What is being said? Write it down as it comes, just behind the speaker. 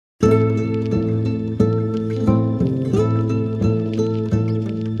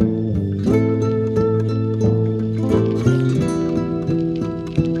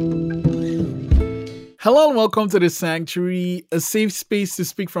Hello and welcome to the Sanctuary, a safe space to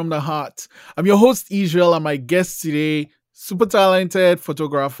speak from the heart. I'm your host, Israel, and my guest today, super talented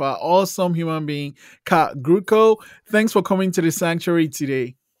photographer, awesome human being, Grudko. Thanks for coming to the Sanctuary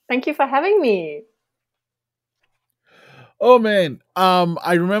today. Thank you for having me. Oh man,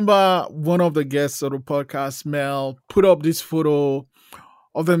 I remember one of the guests of the podcast, Mel, put up this photo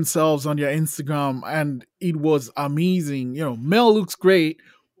of themselves on their Instagram, and it was amazing. You know, Mel looks great,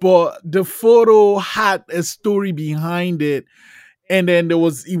 but the photo had a story behind it. And then it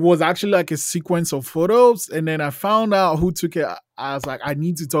was actually like a sequence of photos. And then I found out who took it. I was like, I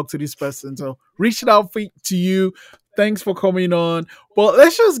need to talk to this person. So reached out to you. Thanks for coming on. But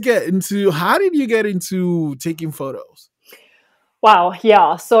let's just get into, how did you get into taking photos? Wow,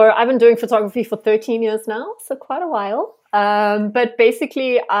 yeah. So I've been doing photography for 13 years now, so quite a while. But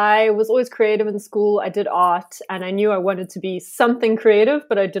basically, I was always creative in school. I did art, and I knew I wanted to be something creative,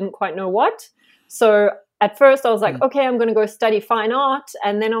 but I didn't quite know what. So at first, I was like, okay, I'm going to go study fine art.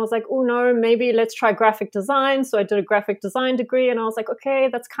 And then I was like, oh no, maybe let's try graphic design. So I did a graphic design degree, and I was like, okay,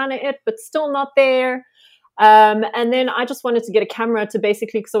 that's kind of it, but still not there. And then I just wanted to get a camera to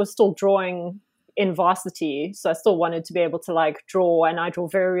basically, because I was still drawing in varsity, so I still wanted to be able to like draw, and I draw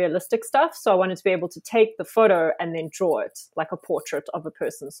very realistic stuff, so I wanted to be able to take the photo and then draw it like a portrait of a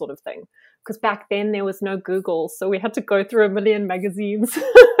person sort of thing, because back then there was no Google, so we had to go through a million magazines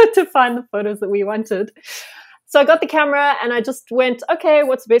to find the photos that we wanted. So I got the camera and I just went, okay,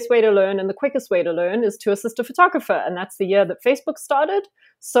 what's the best way to learn? And the quickest way to learn is to assist a photographer. And that's the year that Facebook started.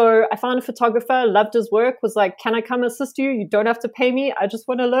 So I found a photographer, loved his work, was like, can I come assist you? You don't have to pay me. I just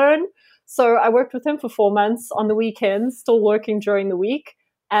want to learn. So I worked with him for 4 months on the weekends, still working during the week.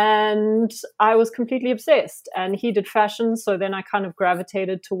 And I was completely obsessed. And he did fashion. So then I kind of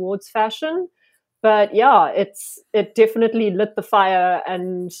gravitated towards fashion. But yeah, it definitely lit the fire.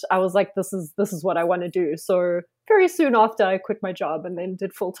 And I was like, this is what I want to do. So very soon after, I quit my job and then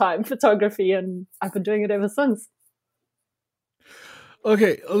did full-time photography. And I've been doing it ever since.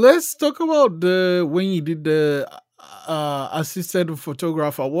 Okay, let's talk about when you did the assistant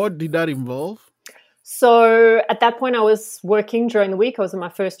photographer. What did that involve? So at that point, I was working during the week. I was in my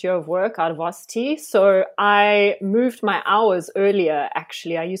first year of work out of varsity. So I moved my hours earlier,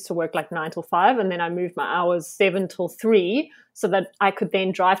 actually. I used to work like 9 till 5, and then I moved my hours 7 till 3 so that I could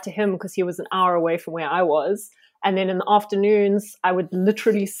then drive to him because he was an hour away from where I was. And then in the afternoons, I would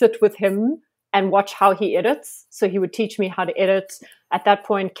literally sit with him and watch how he edits. So he would teach me how to edit. At that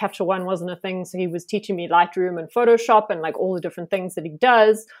point, Capture One wasn't a thing. So he was teaching me Lightroom and Photoshop and like all the different things that he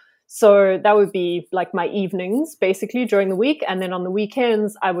does. So that would be like my evenings basically during the week. And then on the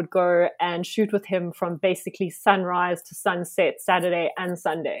weekends, I would go and shoot with him from basically sunrise to sunset, Saturday and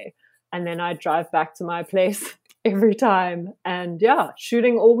Sunday. And then I'd drive back to my place every time. And yeah,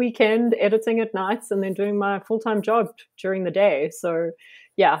 shooting all weekend, editing at nights, and then doing my full-time job during the day. So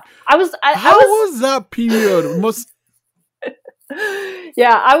yeah, How was that period?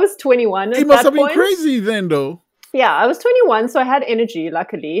 Yeah, I was 21 It must have been crazy then, though. Yeah, I was 21, so I had energy,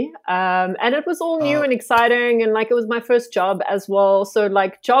 luckily. And it was all new and exciting. And like, it was my first job as well. So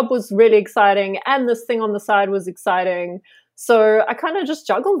like, job was really exciting. And this thing on the side was exciting. So I kind of just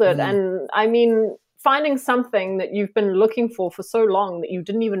juggled it. And I mean, finding something that you've been looking for so long that you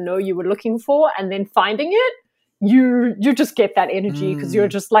didn't even know you were looking for, and then finding it, you just get that energy because you're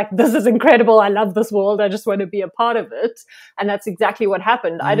just like, this is incredible. I love this world. I just want to be a part of it. And that's exactly what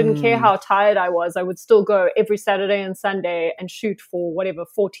happened. I didn't care how tired I was. I would still go every Saturday and Sunday and shoot for whatever,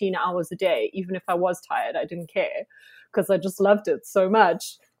 14 hours a day. Even if I was tired, I didn't care because I just loved it so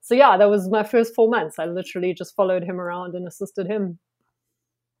much. So yeah, that was my first 4 months. I literally just followed him around and assisted him.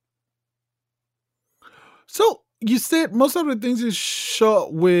 So you said most of the things you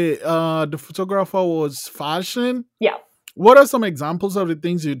shot with the photographer was fashion. Yeah. What are some examples of the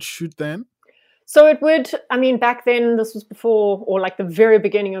things you'd shoot then? So it would, I mean, back then, this was before, or like the very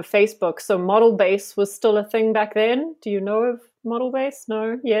beginning of Facebook. So model base was still a thing back then. Do you know of model base?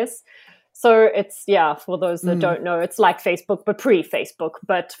 No? Yes. So it's, yeah, for those that don't know, it's like Facebook, but pre-Facebook,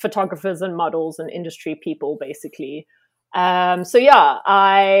 but photographers and models and industry people, basically. So yeah,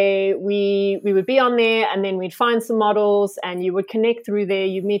 we would be on there, and then we'd find some models, and you would connect through there.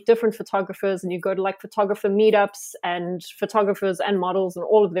 You meet different photographers, and you go to like photographer meetups, and photographers and models, and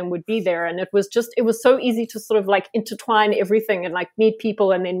all of them would be there. And it was so easy to sort of like intertwine everything and like meet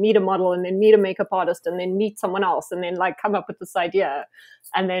people, and then meet a model, and then meet a makeup artist, and then meet someone else, and then like come up with this idea,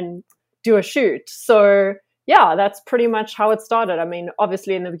 and then do a shoot. So yeah, that's pretty much how it started. I mean,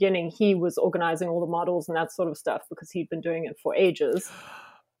 obviously in the beginning, he was organizing all the models and that sort of stuff because he'd been doing it for ages.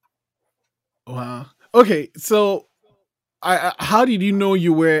 Wow. Okay, so how did you know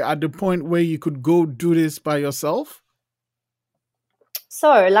you were at the point where you could go do this by yourself?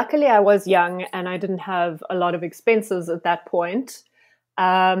 So luckily I was young and I didn't have a lot of expenses at that point.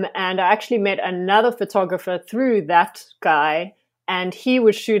 And I actually met another photographer through that guy, and he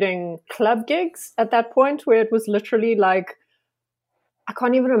was shooting club gigs at that point where it was literally like, I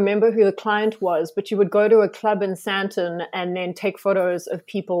can't even remember who the client was, but you would go to a club in Santon and then take photos of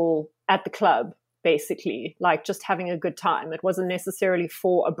people at the club, basically, like just having a good time. It wasn't necessarily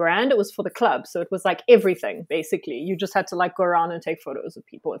for a brand, it was for the club. So it was like everything, basically. You just had to like go around and take photos of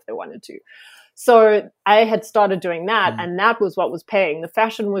people if they wanted to. So I had started doing that, and that was what was paying. The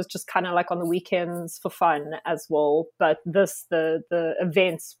fashion was just kind of like on the weekends for fun as well. But the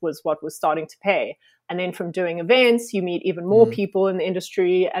events was what was starting to pay. And then from doing events, you meet even more people in the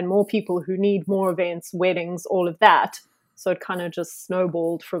industry and more people who need more events, weddings, all of that. So it kind of just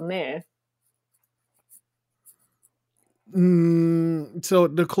snowballed from there. So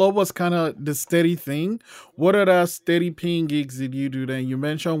the club was kind of the steady thing. What other steady paying gigs did you do then? You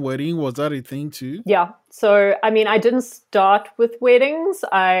mentioned wedding. Was that a thing too? Yeah. So, I mean, I didn't start with weddings.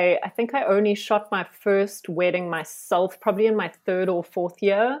 I think I only shot my first wedding myself, probably in my third or fourth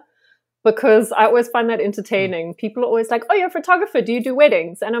year, because I always find that entertaining. People are always like, oh, you're a photographer. Do you do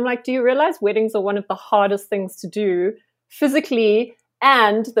weddings? And I'm like, do you realize weddings are one of the hardest things to do physically,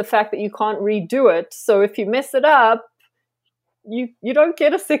 and the fact that you can't redo it. So if you mess it up, you don't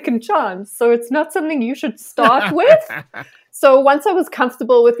get a second chance. So it's not something you should start with. So once I was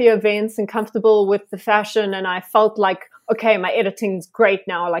comfortable with the events and comfortable with the fashion, and I felt like, okay, my editing's great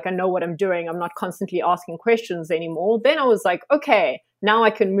now, like I know what I'm doing, I'm not constantly asking questions anymore, then I was like, okay, now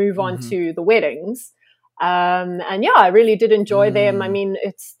I can move on to the weddings. And yeah, I really did enjoy them. I mean,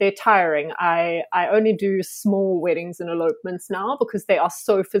 they're tiring. I only do small weddings and elopements now because they are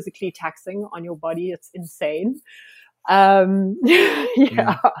so physically taxing on your body. It's insane.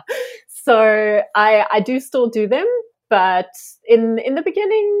 Yeah. So I do still do them, but in the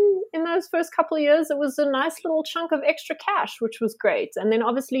beginning, in those first couple of years, it was a nice little chunk of extra cash, which was great. And then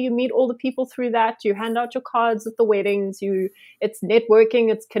obviously you meet all the people through that. You hand out your cards at the weddings. It's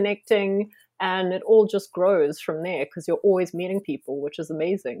networking, it's connecting, and it all just grows from there because you're always meeting people, which is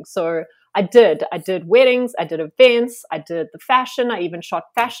amazing. So I did weddings, I did events, I did the fashion. I even shot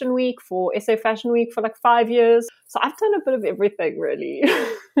Fashion Week for SA Fashion Week for like 5 years. So I've done a bit of everything, really.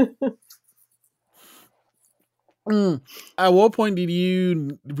 At what point did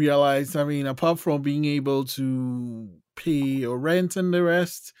you realize, I mean, apart from being able to pay your rent and the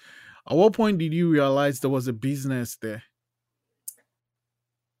rest, at what point did you realize there was a business there?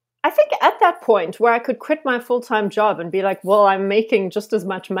 I think at that point where I could quit my full-time job and be like, well, I'm making just as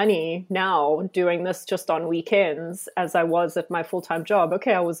much money now doing this just on weekends as I was at my full-time job.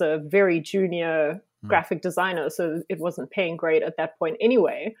 Okay, I was a very junior graphic designer, so it wasn't paying great at that point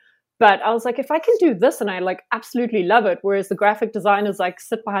anyway. But I was like, if I can do this and I like absolutely love it, whereas the graphic designers like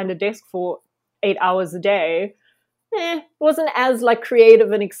sit behind a desk for 8 hours a day, it wasn't as like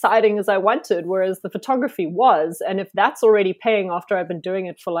creative and exciting as I wanted, whereas the photography was. And if that's already paying after I've been doing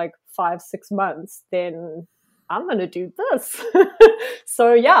it for like 5-6 months, then I'm going to do this.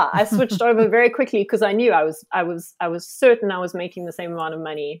 So yeah, I switched over very quickly because I knew I was certain I was making the same amount of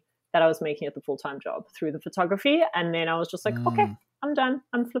money that I was making at the full-time job through the photography. And then I was just like, okay, I'm done.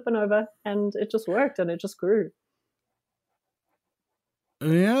 I'm flipping over. And it just worked and it just grew.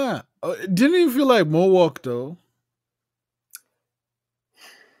 Yeah. Didn't you feel like more work though?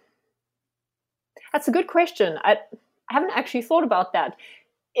 That's a good question. I haven't actually thought about that.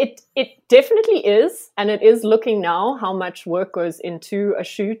 It definitely is, and it is looking now how much work goes into a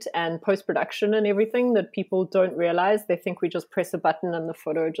shoot and post-production and everything that people don't realize. They think we just press a button and the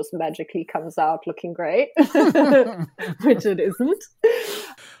photo just magically comes out looking great, which it isn't.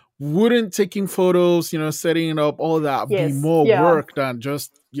 Wouldn't taking photos, setting it up, all that be more work than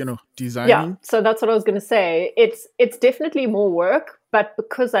just, designing? Yeah, so that's what I was going to say. It's definitely more work, but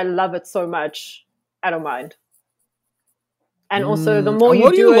because I love it so much, I don't mind. And also, the more you do it...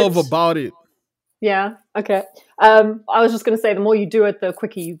 What do you love about it? Yeah, okay. I was just going to say, the more you do it, the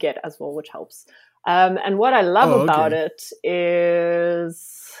quicker you get as well, which helps. And what I love about it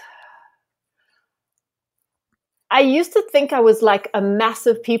is... I used to think I was like a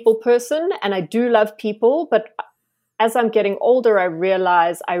massive people person, and I do love people, but as I'm getting older, I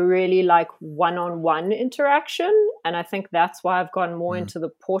realize I really like one-on-one interaction. And I think that's why I've gone more into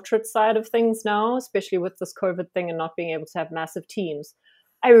the portrait side of things now, especially with this COVID thing and not being able to have massive teams.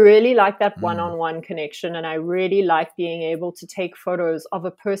 I really like that one-on-one connection. And I really like being able to take photos of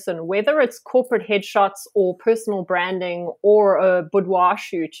a person, whether it's corporate headshots or personal branding or a boudoir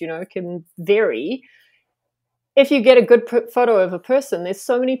shoot, it can vary. if you get a good photo of a person, there's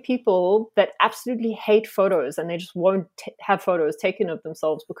so many people that absolutely hate photos and they just won't have photos taken of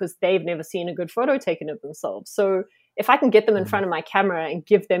themselves because they've never seen a good photo taken of themselves. So if I can get them in front of my camera and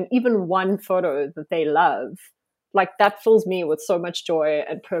give them even one photo that they love, like that fills me with so much joy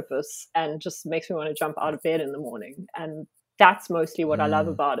and purpose and just makes me want to jump out of bed in the morning. And that's mostly what I love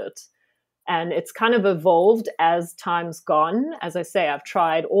about it. And it's kind of evolved as time's gone. As I say, I've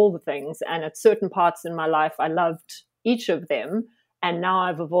tried all the things, and at certain parts in my life, I loved each of them. And now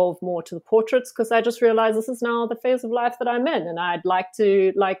I've evolved more to the portraits because I just realized this is now the phase of life that I'm in. And I'd like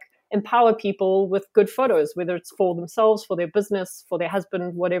to empower people with good photos, whether it's for themselves, for their business, for their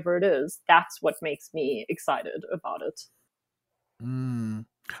husband, whatever it is. That's what makes me excited about it.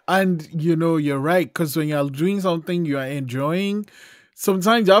 And you're right, because when you're doing something you are enjoying,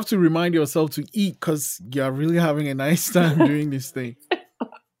 sometimes you have to remind yourself to eat because you're really having a nice time doing this thing.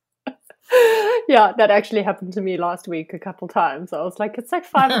 Yeah, that actually happened to me last week a couple times. I was like, it's like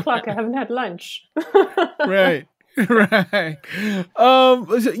 5:00. I haven't had lunch. Right. Right.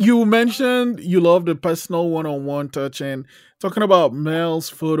 You mentioned you love the personal one-on-one touch, and talking about Mel's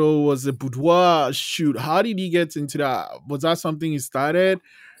photo was a boudoir shoot. How did you get into that? Was that something you started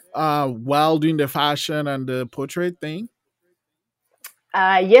while doing the fashion and the portrait thing?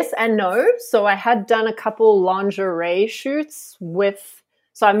 Yes and no. So I had done a couple lingerie shoots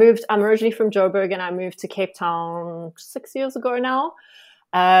I'm originally from Joburg and I moved to Cape Town 6 years ago now.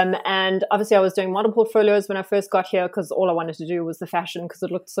 And obviously I was doing model portfolios when I first got here because all I wanted to do was the fashion because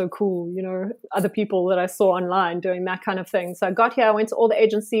it looked so cool, other people that I saw online doing that kind of thing. So I got here, I went to all the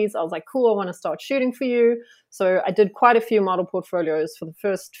agencies. I was like, cool, I want to start shooting for you. So I did quite a few model portfolios for the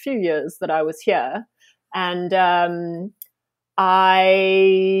first few years that I was here. And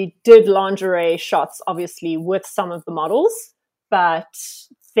I did lingerie shots, obviously, with some of the models, but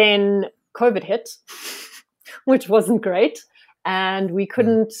then COVID hit, which wasn't great. And we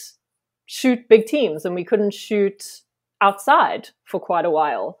couldn't shoot big teams and we couldn't shoot outside for quite a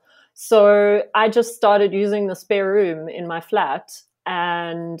while. So I just started using the spare room in my flat.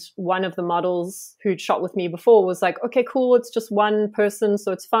 And one of the models who'd shot with me before was like, okay, cool, it's just one person,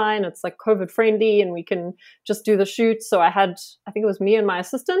 so it's fine. It's like COVID friendly and we can just do the shoot. So I think it was me and my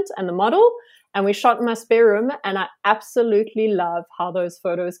assistant and the model, and we shot in my spare room. And I absolutely love how those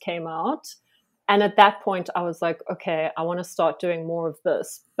photos came out. And at that point, I was like, okay, I want to start doing more of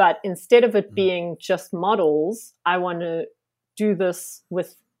this. But instead of it being just models, I want to do this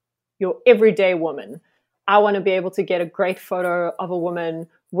with your everyday woman. I want to be able to get a great photo of a woman,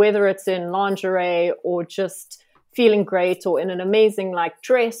 whether it's in lingerie or just feeling great or in an amazing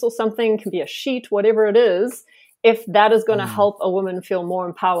dress or something, can be a sheet, whatever it is. If that is going to help a woman feel more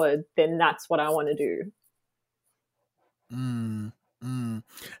empowered, then that's what I want to do.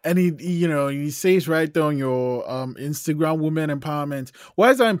 And he says right there on your Instagram, women empowerment.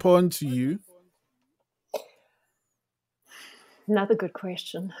 Why is that important to you? Another good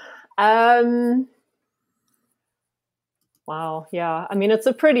question. Wow, yeah. I mean, it's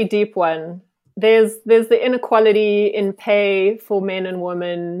a pretty deep one. There's the inequality in pay for men and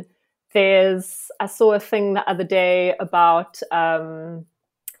women. I saw a thing the other day about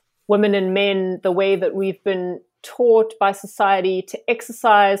women and men, the way that we've been taught by society to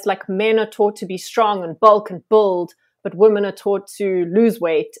exercise. Like men are taught to be strong and bulk and build, but women are taught to lose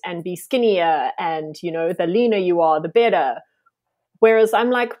weight and be skinnier. And, the leaner you are, the better. Whereas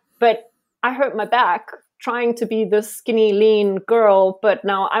I'm like, but I hurt my back trying to be this skinny, lean girl, but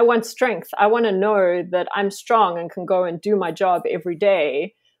now I want strength. I want to know that I'm strong and can go and do my job every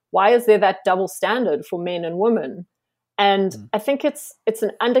day. Why is there that double standard for men and women? And I think it's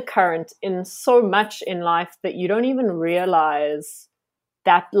an undercurrent in so much in life that you don't even realize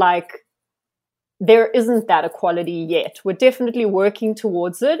that there isn't that equality yet. We're definitely working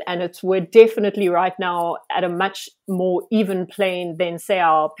towards it, and we're definitely right now at a much more even plane than, say,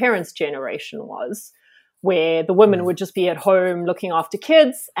 our parents' generation was, where the women would just be at home looking after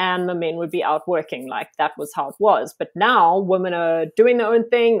kids and the men would be out working. That was how it was. But now women are doing their own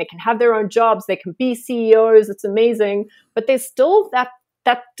thing. They can have their own jobs. They can be CEOs. It's amazing. But there's still that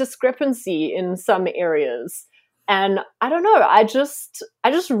discrepancy in some areas. And I don't know. I just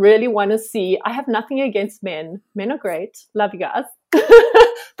really want to see. I have nothing against men. Men are great. Love you guys.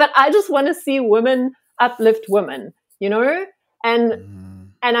 But I just want to see women uplift women, And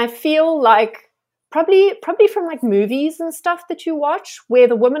I feel like probably from movies and stuff that you watch where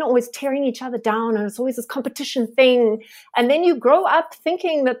the women are always tearing each other down and it's always this competition thing. And then you grow up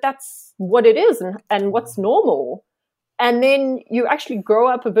thinking that that's what it is and what's normal. And then you actually grow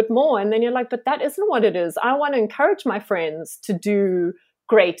up a bit more and then you're like, but that isn't what it is. I want to encourage my friends to do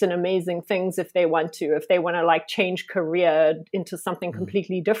great and amazing things if they want to, if they want to like change career into something Mm.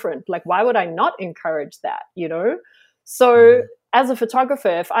 completely different. Like, why would I not encourage that, you know? So Mm. as a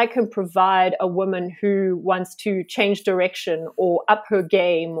photographer, if I can provide a woman who wants to change direction or up her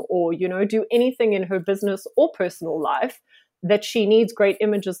game or, you know, do anything in her business or personal life that she needs great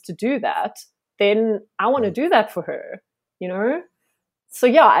images to do that, then I want to Mm. do that for her, you know? So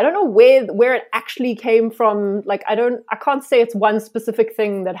yeah, I don't know where it actually came from. Like I can't say it's one specific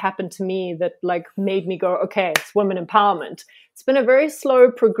thing that happened to me that like made me go, okay, it's women empowerment. It's been a very slow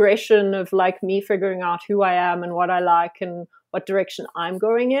progression of like me figuring out who I am and what I like and what direction I'm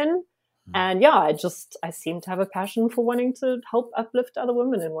going in. And yeah, I seem to have a passion for wanting to help uplift other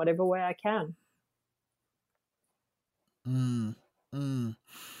women in whatever way I can. Mm. Mm.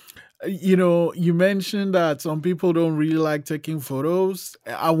 You know, you mentioned that some people don't really like taking photos.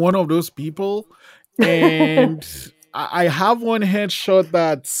 I'm one of those people, and I have one headshot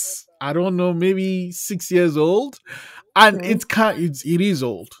that's, I don't know, maybe 6 years old, and Mm. it is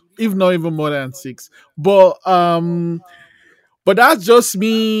old, if not even more than six. But that's just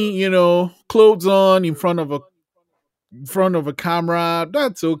me, you know, clothes on in front of a camera.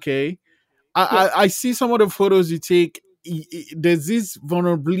 That's okay. Yeah. I see some of the photos you take. There's this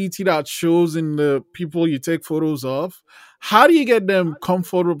vulnerability that shows in the people you take photos of. How do you get them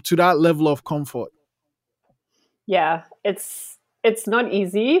comfortable to that level of comfort? Yeah, it's not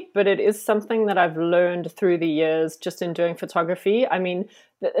easy, but it is something that I've learned through the years just in doing photography. I mean,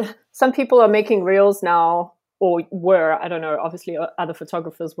 some people are making reels now, or were, I don't know, obviously other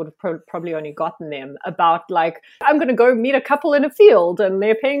photographers would have probably only gotten them about like, I'm going to go meet a couple in a field and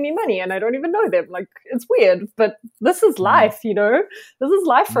they're paying me money and I don't even know them. Like, it's weird, but this is Mm. life, you know? This is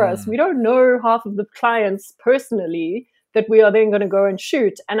life for us. We Mm. don't know half of the clients personally that we are then going to go and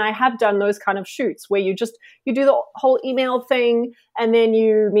shoot. And I have done those kind of shoots where you do the whole email thing and then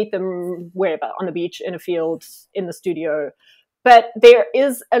you meet them wherever, on the beach, in a field, in the studio. But there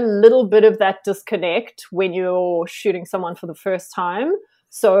is a little bit of that disconnect when you're shooting someone for the first time.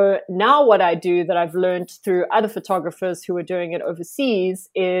 So now what I do that I've learned through other photographers who are doing it overseas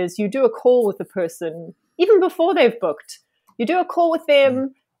is you do a call with the person even before they've booked. You do a call with Mm.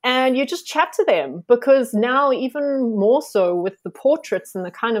 them and you just chat to them, because now even more so with the portraits and the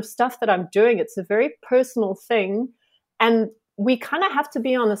kind of stuff that I'm doing, it's a very personal thing and we kind of have to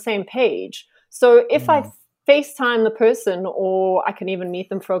be on the same page. So if I Mm. FaceTime the person, or I can even meet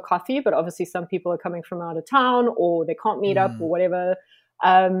them for a coffee, but obviously some people are coming from out of town or they can't meet up or Mm. whatever,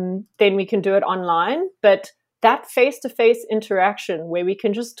 then we can do it online. But that face-to-face interaction where we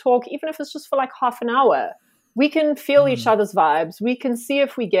can just talk, even if it's just for like half an hour, we can feel each Mm. other's vibes. We can see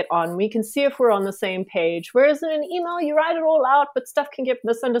if we get on. We can see if we're on the same page. Whereas in an email, you write it all out, but stuff can get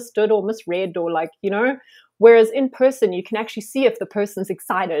misunderstood or misread or like, you know, whereas in person, you can actually see if the person's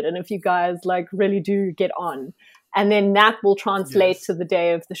excited and if you guys like really do get on. And then that will translate Yes. to the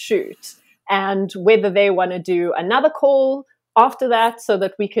day of the shoot and whether they want to do another call after that so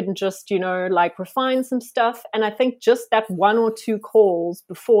that we can just, you know, like refine some stuff. And I think just that one or two calls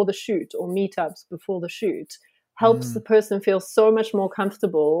before the shoot or meetups before the shoot helps the Mm. person feel so much more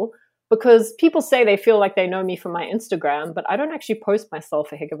comfortable, because people say they feel like they know me from my Instagram, but I don't actually post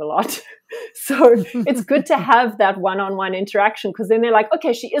myself a heck of a lot. So it's good to have that one-on-one interaction, because then they're like,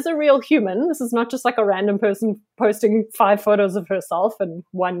 okay, she is a real human. This is not just like a random person posting 5 photos of herself and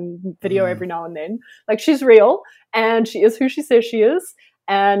one video Mm. every now and then. Like, she's real and she is who she says she is.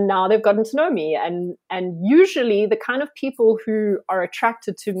 And now they've gotten to know me. And usually the kind of people who are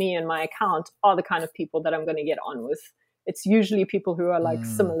attracted to me and my account are the kind of people that I'm going to get on with. It's usually people who are like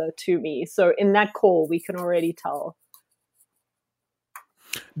Mm. similar to me. So in that call, we can already tell.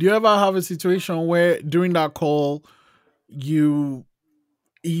 Do you ever have a situation where during that call you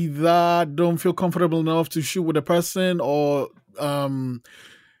either don't feel comfortable enough to shoot with a person, or um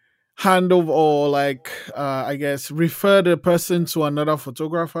hand over, or like I guess refer the person to another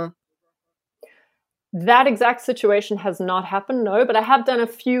photographer? That exact situation has not happened, no, but I have done a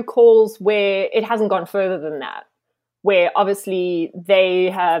few calls where it hasn't gone further than that, where obviously they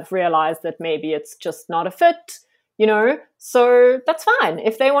have realized that maybe it's just not a fit, you know. So that's fine.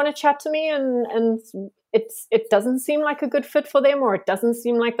 If they want to chat to me and it doesn't seem like a good fit for them, or it doesn't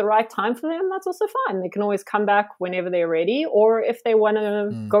seem like the right time for them, that's also fine. They can always come back whenever they're ready, or if they want to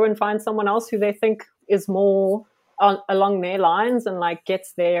Mm. go and find someone else who they think is more along their lines and like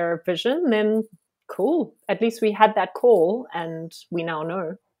gets their vision, then cool. At least we had that call and we now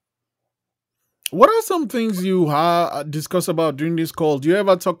know. What are some things you discuss about during this call? Do you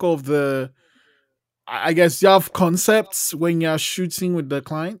ever talk of the, I guess you have concepts when you're shooting with the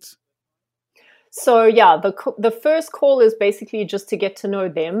client? So yeah, the first call is basically just to get to know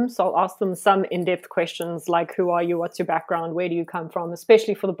them. So I'll ask them some in-depth questions like, who are you? What's your background? Where do you come from?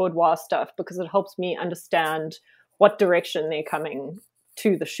 Especially for the boudoir stuff, because it helps me understand what direction they're coming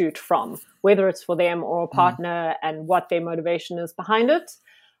to the shoot from, whether it's for them or a partner, and what their motivation is behind it.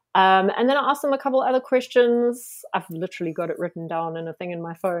 And then I asked them a couple other questions. I've literally got it written down in a thing in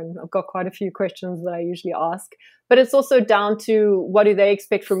my phone. I've got quite a few questions that I usually ask. But it's also down to, what do they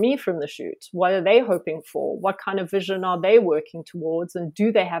expect from me from the shoot? What are they hoping for? What kind of vision are they working towards? And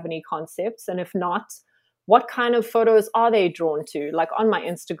do they have any concepts? And if not, what kind of photos are they drawn to? Like on my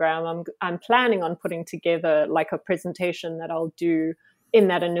Instagram, I'm planning on putting together like a presentation that I'll do in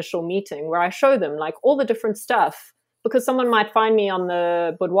that initial meeting, where I show them like all the different stuff. Because someone might find me on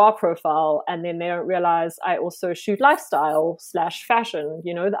the boudoir profile and then they don't realize I also shoot lifestyle / fashion,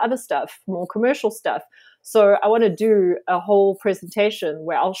 you know, the other stuff, more commercial stuff. So I want to do a whole presentation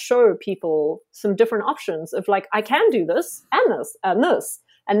where I'll show people some different options of like, I can do this and this and this.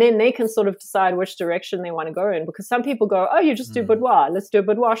 And then they can sort of decide which direction they want to go in. Because some people go, oh, you just do boudoir. Let's do a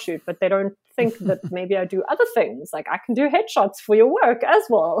boudoir shoot. But they don't think that maybe I do other things. Like I can do headshots for your work as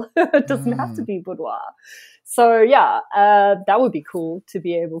well. It doesn't have to be boudoir. So yeah, that would be cool to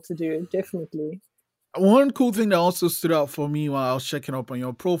be able to do, definitely. One cool thing that also stood out for me while I was checking up on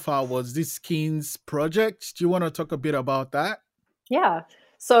your profile was this skins project. Do you want to talk a bit about that? Yeah.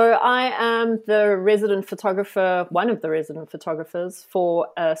 So I am the resident photographer, one of the resident photographers for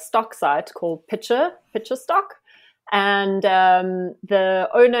a stock site called Picture Stock. And the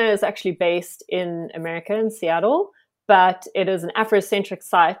owner is actually based in America, in Seattle, but it is an Afrocentric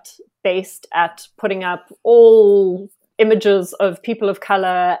site based at putting up all images of people of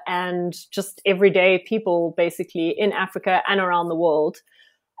color and just everyday people basically in Africa and around the world.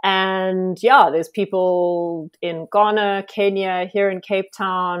 And yeah, there's people in Ghana, Kenya, here in Cape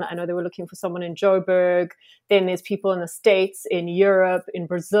Town. I know they were looking for someone in Joburg. Then there's people in the States, in Europe, in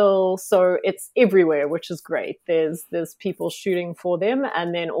Brazil. So it's everywhere, which is great. There's people shooting for them.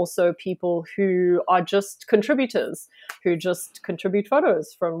 And then also people who are just contributors, who just contribute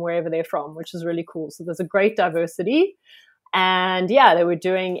photos from wherever they're from, which is really cool. So there's a great diversity. And yeah, they were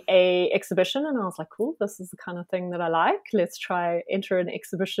doing a exhibition and I was like, cool, this is the kind of thing that I like. Let's try enter an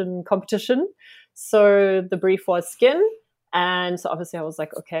exhibition competition. So the brief was skin. And so obviously I was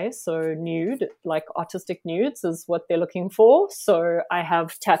like, okay, so nude, like artistic nudes is what they're looking for. So I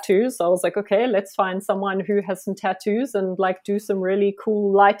have tattoos. So I was like, okay, let's find someone who has some tattoos and like do some really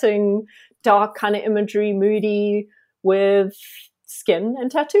cool lighting, dark kind of imagery, moody with skin and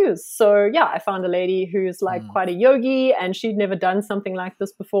tattoos. So yeah, I found a lady who's like quite a yogi and she'd never done something like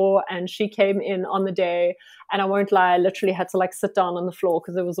this before. And she came in on the day and I won't lie, I literally had to like sit down on the floor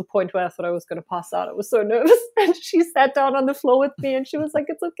because there was a point where I thought I was going to pass out. I was so nervous. And she sat down on the floor with me and she was like,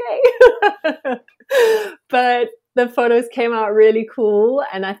 it's okay. But the photos came out really cool.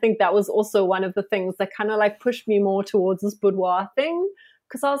 And I think that was also one of the things that kind of like pushed me more towards this boudoir thing.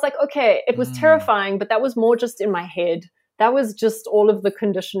 Because I was like, okay, it was terrifying, but that was more just in my head. That was just all of the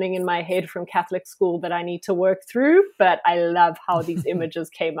conditioning in my head from Catholic school that I need to work through. But I love how these images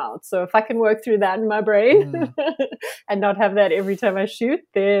came out. So if I can work through that in my brain and not have that every time I shoot,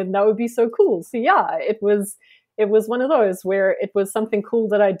 then that would be so cool. So yeah, it was one of those where it was something cool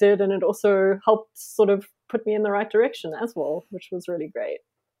that I did. And it also helped sort of put me in the right direction as well, which was really great.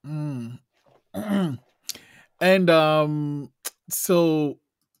 And so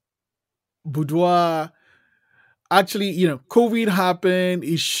boudoir, actually, you know, COVID happened,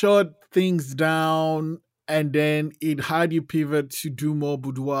 it shut things down, and then it had you pivot to do more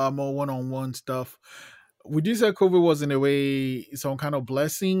boudoir, more one-on-one stuff. Would you say COVID was in a way some kind of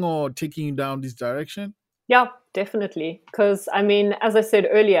blessing or taking you down this direction? Yeah, definitely. Because, I mean, as I said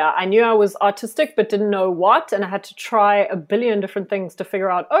earlier, I knew I was artistic, but didn't know what. And I had to try a billion different things to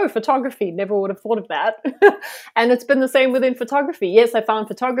figure out, oh, photography, never would have thought of that. And it's been the same within photography. Yes, I found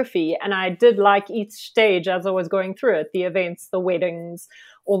photography and I did like each stage as I was going through it, the events, the weddings,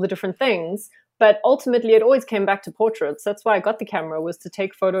 all the different things. But ultimately, it always came back to portraits. That's why I got the camera, was to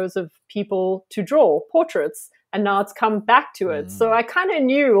take photos of people to draw portraits. And now it's come back to it. So I kind of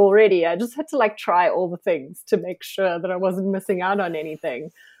knew already. I just had to like try all the things to make sure that I wasn't missing out on anything.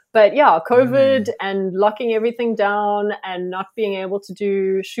 But yeah, COVID and locking everything down and not being able to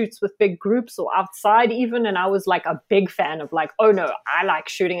do shoots with big groups or outside even. And I was like a big fan of like, oh no, I like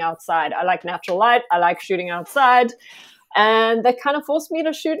shooting outside. I like natural light. I like shooting outside. And that kind of forced me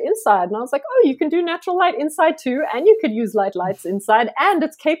to shoot inside. And I was like, oh, you can do natural light inside too. And you could use lights inside. And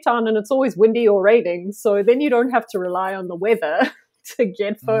it's Cape Town and it's always windy or raining. So then you don't have to rely on the weather to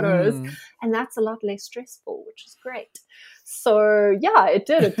get photos. And that's a lot less stressful, which is great. So yeah, it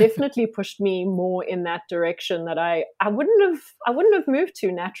did. It definitely pushed me more in that direction that I wouldn't have moved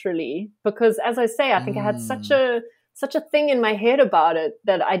to naturally, because as I say, I think I had such Mm, a thing in my head about it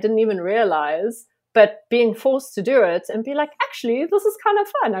that I didn't even realize. But being forced to do it and be like, actually, this is kind of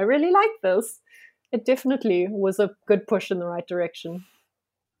fun. I really like this. It definitely was a good push in the right direction.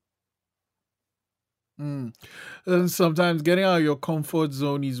 mm. And sometimes getting out of your comfort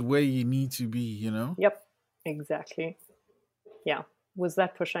zone is where you need to be, you know? Yep, exactly. Yeah, was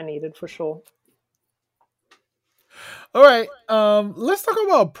that push I needed for sure. All right. Let's talk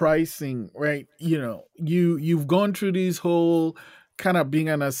about pricing, right? You've gone through this whole kind of being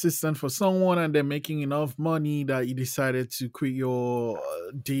an assistant for someone and then making enough money that you decided to quit your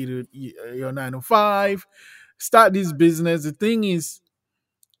your 9 to 5, start this business. The thing is,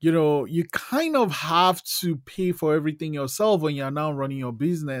 you kind of have to pay for everything yourself when you're now running your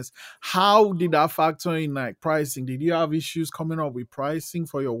business. How did that factor in like pricing? Did you have issues coming up with pricing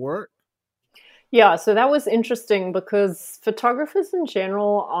for your work? Yeah, so that was interesting because photographers in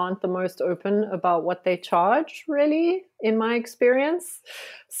general aren't the most open about what they charge, really, in my experience.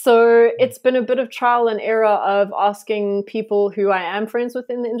 So it's been a bit of trial and error of asking people who I am friends with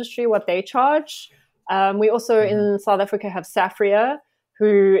in the industry what they charge. We also Mm-hmm. in South Africa have Safria,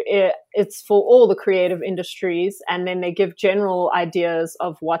 it's for all the creative industries, and then they give general ideas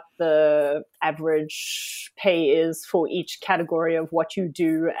of what the average pay is for each category of what you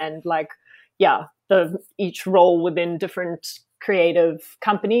do, and like, yeah, the each role within different creative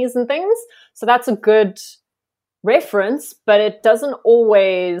companies and things. So that's a good reference, but it's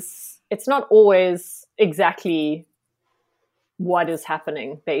not always exactly what is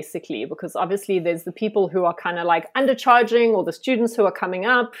happening, basically, because obviously there's the people who are kind of like undercharging, or the students who are coming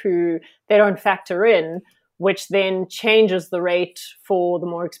up who they don't factor in, which then changes the rate for the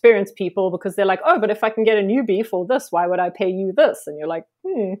more experienced people, because they're like, oh, but if I can get a newbie for this, why would I pay you this? And you're like,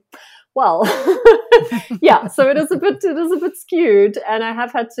 well, yeah, so it is a bit skewed, and I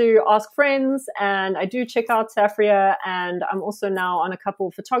have had to ask friends, and I do check out Safria, and I'm also now on a couple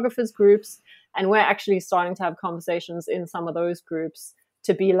of photographers groups, and we're actually starting to have conversations in some of those groups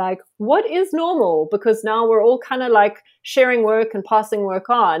to be like, what is normal? Because now we're all kind of like sharing work and passing work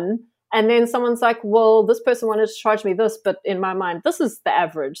on, and then someone's like, well, this person wanted to charge me this, but in my mind, this is the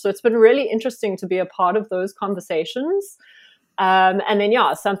average. So it's been really interesting to be a part of those conversations. And then,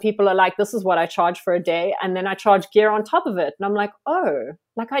 yeah, some people are like, this is what I charge for a day. And then I charge gear on top of it. And I'm like, oh,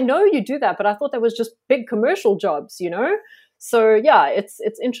 like, I know you do that, but I thought that was just big commercial jobs, you know? So yeah, it's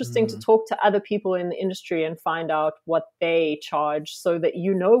interesting to Mm-hmm. talk to other people in the industry and find out what they charge so that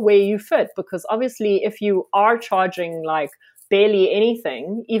you know where you fit. Because obviously, if you are charging like barely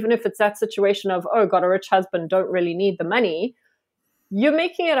anything, even if it's that situation of, oh, got a rich husband, don't really need the money, you're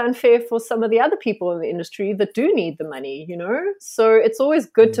making it unfair for some of the other people in the industry that do need the money, you know? So it's always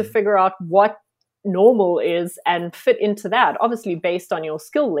good to figure out what normal is and fit into that. Obviously, based on your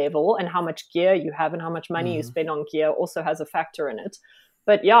skill level and how much gear you have and how much money you Mm-hmm. spend on gear also has a factor in it.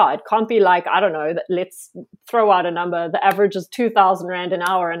 But yeah, it can't be like, I don't know, let's throw out a number. The average is 2,000 Rand an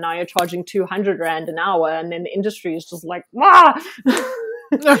hour, and now you're charging 200 Rand an hour. And then the industry is just like, ah,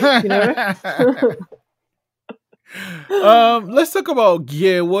 you know? Let's talk about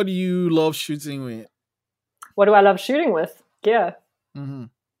gear. What do you love shooting with? What do I love shooting with? Gear. Mm-hmm.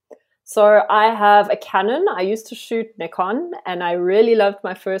 So I have a Canon. I used to shoot Nikon, and I really loved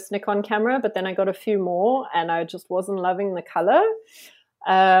my first Nikon camera, but then I got a few more and I just wasn't loving the color.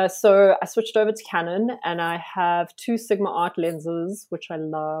 So I switched over to Canon, and I have two Sigma Art lenses, which I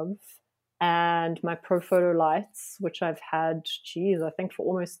love, and my Profoto lights, which I've had, geez, I think for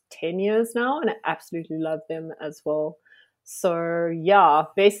almost 10 years now, and I absolutely love them as well. So yeah,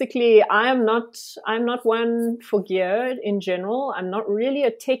 basically I'm not one for gear in general. I'm not really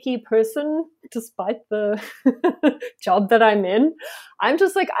a techie person, despite the job that I'm in. I'm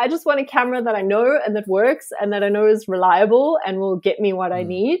just like, I just want a camera that I know and that works and that I know is reliable and will get me what I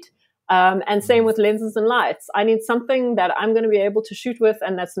need. And same with lenses and lights. I need something that I'm going to be able to shoot with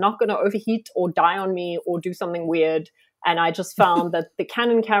and that's not going to overheat or die on me or do something weird. And I just found that the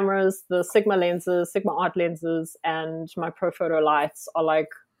Canon cameras, the Sigma lenses, Sigma Art lenses, and my Profoto lights are like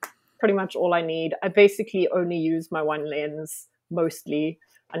pretty much all I need. I basically only use my one lens mostly,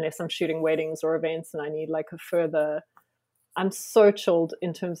 unless I'm shooting weddings or events and I need like a further. I'm so chilled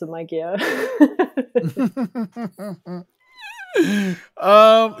in terms of my gear.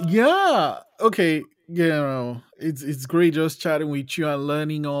 Yeah. Okay. It's great just chatting with you and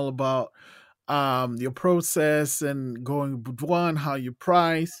learning all about your process and going with one, how you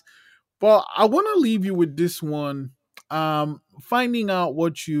price. But I want to leave you with this one. Finding out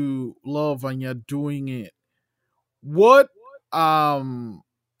what you love and you're doing it. What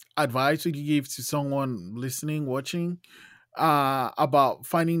advice would you give to someone listening, watching, about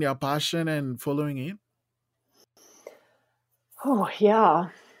finding their passion and following it? Oh, yeah.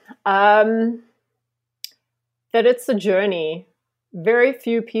 Um, that it's a journey. Very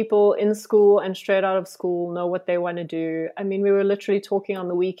few people in school and straight out of school know what they want to do. I mean, we were literally talking on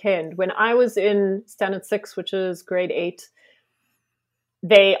the weekend. When I was in standard six, which is grade eight,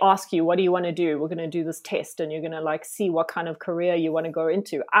 they ask you, what do you want to do? We're going to do this test and you're going to like see what kind of career you want to go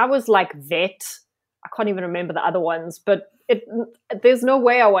into. I was like vet. I can't even remember the other ones, but there's no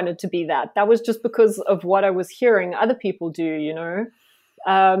way I wanted to be that. That was just because of what I was hearing other people do, you know?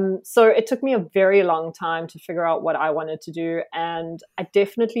 So it took me a very long time to figure out what I wanted to do. And I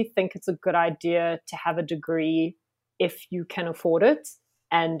definitely think it's a good idea to have a degree if you can afford it.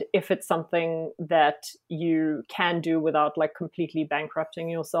 And if it's something that you can do without like completely bankrupting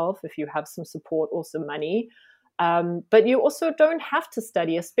yourself, if you have some support or some money. But you also don't have to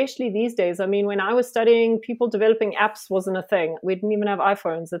study, especially these days. I mean, when I was studying, people developing apps wasn't a thing. We didn't even have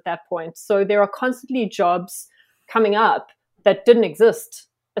iPhones at that point. So there are constantly jobs coming up that didn't exist,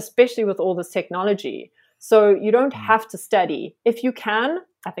 especially with all this technology. So you don't have to study. If you can,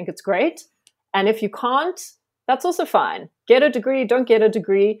 I think it's great. And if you can't, that's also fine. Get a degree, don't get a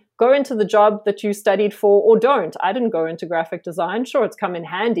degree, go into the job that you studied for or don't. I didn't go into graphic design. Sure, it's come in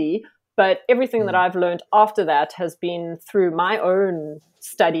handy, but everything that I've learned after that has been through my own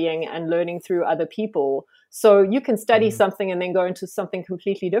studying and learning through other people. So you can study something and then go into something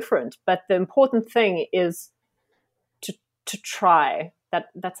completely different. But the important thing is to try.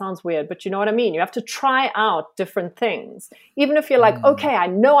 That sounds weird, but you know what I mean? You have to try out different things. Even if you're like, okay, I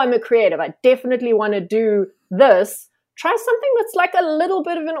know I'm a creative. I definitely want to do this. Try something that's like a little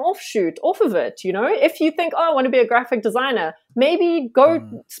bit of an offshoot off of it, you know? If you think, oh, I want to be a graphic designer, maybe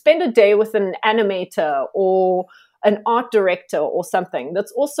go spend a day with an animator or an art director or something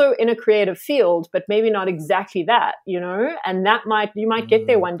that's also in a creative field, but maybe not exactly that, you know? And you might get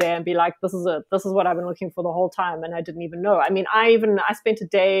there one day and be like, this is what I've been looking for the whole time. And I didn't even know. I mean, I spent a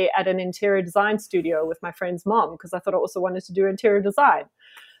day at an interior design studio with my friend's mom because I thought I also wanted to do interior design.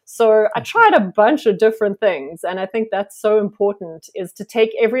 So I tried a bunch of different things. And I think that's so important, is to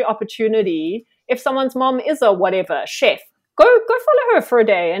take every opportunity. If someone's mom is a whatever chef, go follow her for a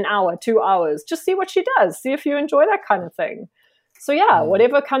day, an hour, 2 hours. Just see what she does. See if you enjoy that kind of thing. So yeah,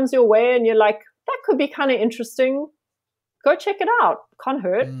 whatever comes your way and you're like, that could be kind of interesting, go check it out. Can't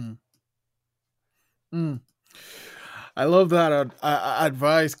hurt. I love that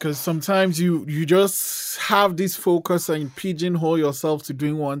advice, because sometimes you just have this focus and pigeonhole yourself to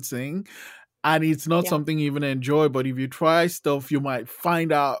doing one thing, and it's not Yeah. something you even enjoy. But if you try stuff, you might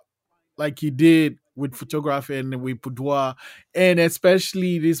find out, like you did with photography and with boudoir, and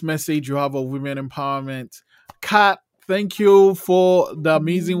especially this message you have of women empowerment. Kat, thank you for the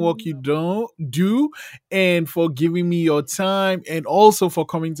amazing work you do and for giving me your time, and also for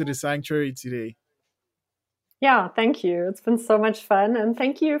coming to the sanctuary today. Yeah, thank you. It's been so much fun. And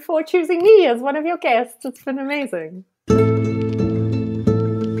thank you for choosing me as one of your guests. It's been amazing.